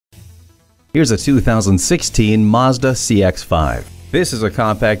Here's a 2016 Mazda CX-5. This is a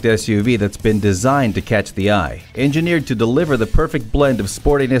compact SUV that's been designed to catch the eye, engineered to deliver the perfect blend of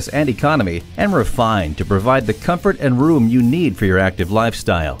sportiness and economy, and refined to provide the comfort and room you need for your active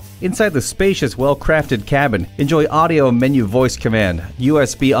lifestyle. Inside the spacious, well-crafted cabin, enjoy audio menu voice command,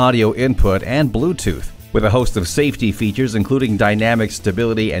 USB audio input, and Bluetooth. With a host of safety features including dynamic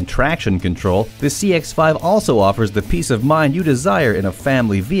stability and traction control, the CX-5 also offers the peace of mind you desire in a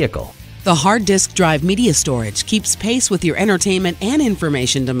family vehicle. The hard disk drive media storage keeps pace with your entertainment and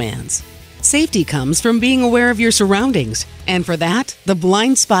information demands. Safety comes from being aware of your surroundings, and for that, the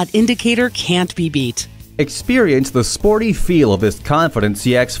blind spot indicator can't be beat. Experience the sporty feel of this confident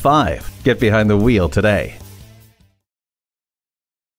CX-5. Get behind the wheel today.